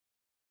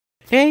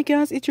Hey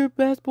guys, it's your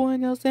best boy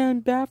Nelson. I'm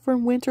back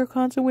from winter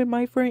concert with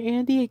my friend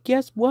Andy. And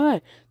guess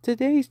what?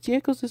 Today's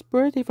Diego's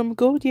birthday from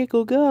Go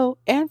Diego Go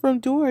and from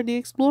Dora the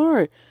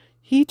Explorer.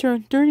 He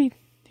turned 30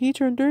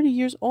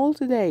 years old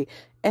today.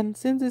 And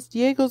since it's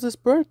Diego's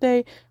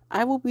birthday,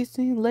 I will be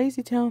singing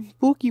LazyTown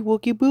Boogie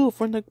Woogie Boo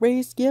from the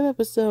Greatest Give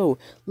episode.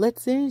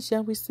 Let's sing,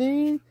 shall we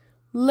sing?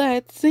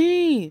 Let's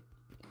sing!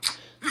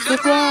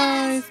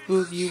 Surprise!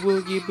 Boogie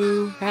Woogie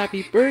Boo,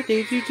 happy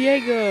birthday to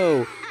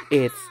Diego!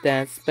 It's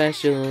that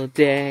special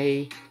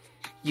day.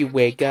 You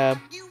wake up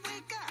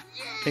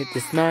with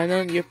a smile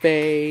on your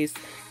face.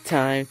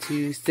 Time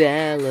to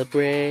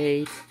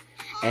celebrate.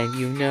 And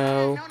you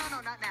know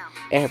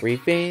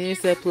everything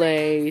is a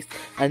place.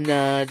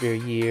 Another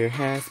year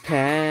has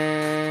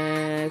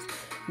passed.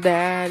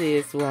 That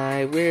is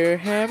why we're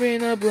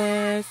having a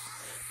blast.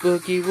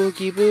 Boogie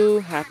Woogie Boo,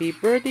 happy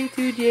birthday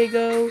to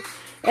Diego.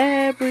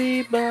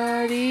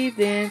 Everybody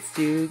dance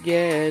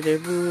together,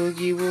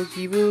 Boogie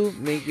Woogie Boo,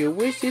 make your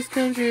wishes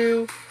come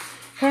true.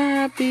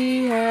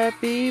 Happy,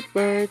 happy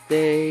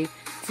birthday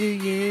to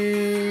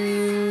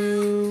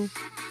you.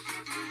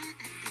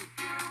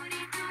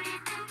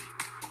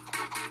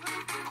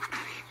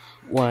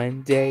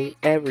 One day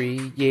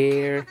every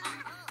year,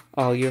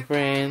 all your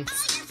friends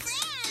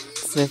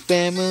and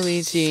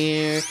family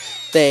cheer.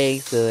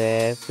 Thanks for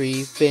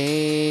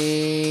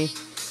everything.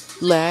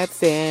 Let's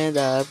stand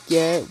up,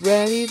 get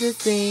ready to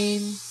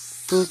sing.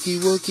 Boogie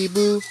Woogie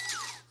Boo,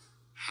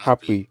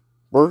 happy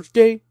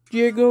birthday,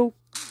 Diego.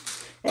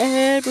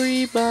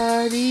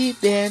 Everybody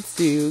dance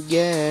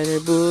together,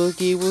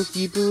 Boogie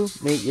Woogie Boo,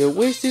 make your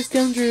wishes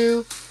come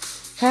true.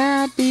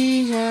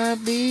 Happy,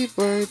 happy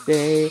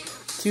birthday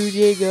to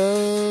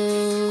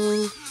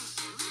Diego.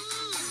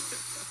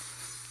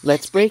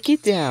 Let's break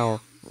it down.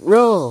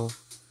 Roll.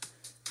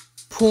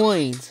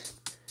 Point.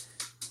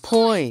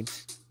 Point.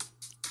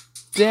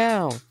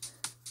 Down,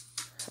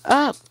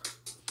 up,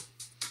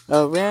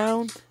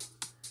 around,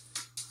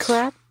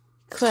 clap,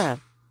 clap,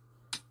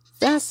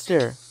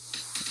 faster,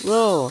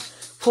 roll,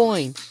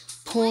 point,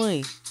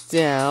 point,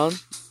 down,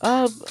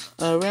 up,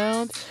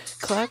 around,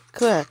 clap,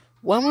 clap.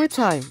 One more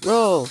time,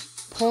 roll,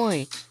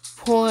 point,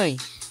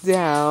 point,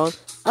 down,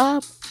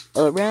 up,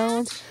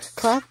 around,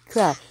 clap,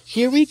 clap.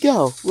 Here we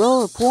go,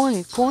 roll,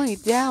 point,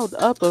 point, down,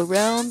 up,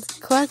 around,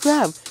 clap,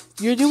 clap.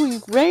 You're doing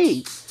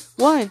great.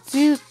 1,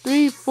 2,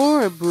 3,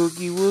 4,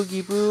 Boogie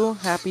Woogie Boo,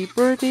 happy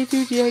birthday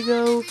to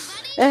Diego.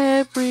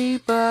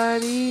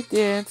 Everybody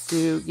dance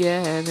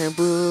together,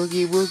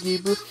 Boogie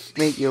Woogie Boo,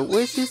 make your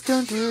wishes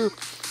come true.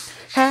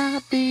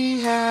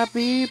 Happy,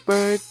 happy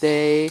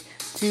birthday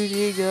to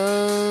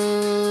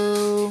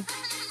Diego.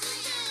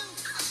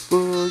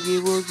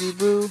 Boogie Woogie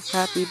Boo,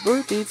 happy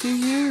birthday to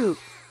you.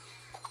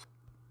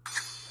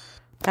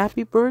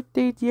 Happy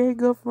birthday,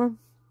 Diego, from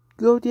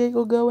Go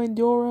Diego Go and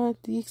Dora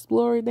the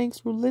Explorer. Thanks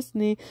for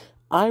listening.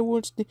 I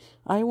watched the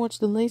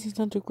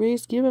LazyTown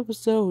Greatest Give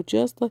episode,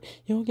 just like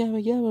Yo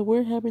Gabba Gabba.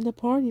 We're having a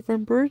party for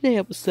birthday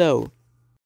episode.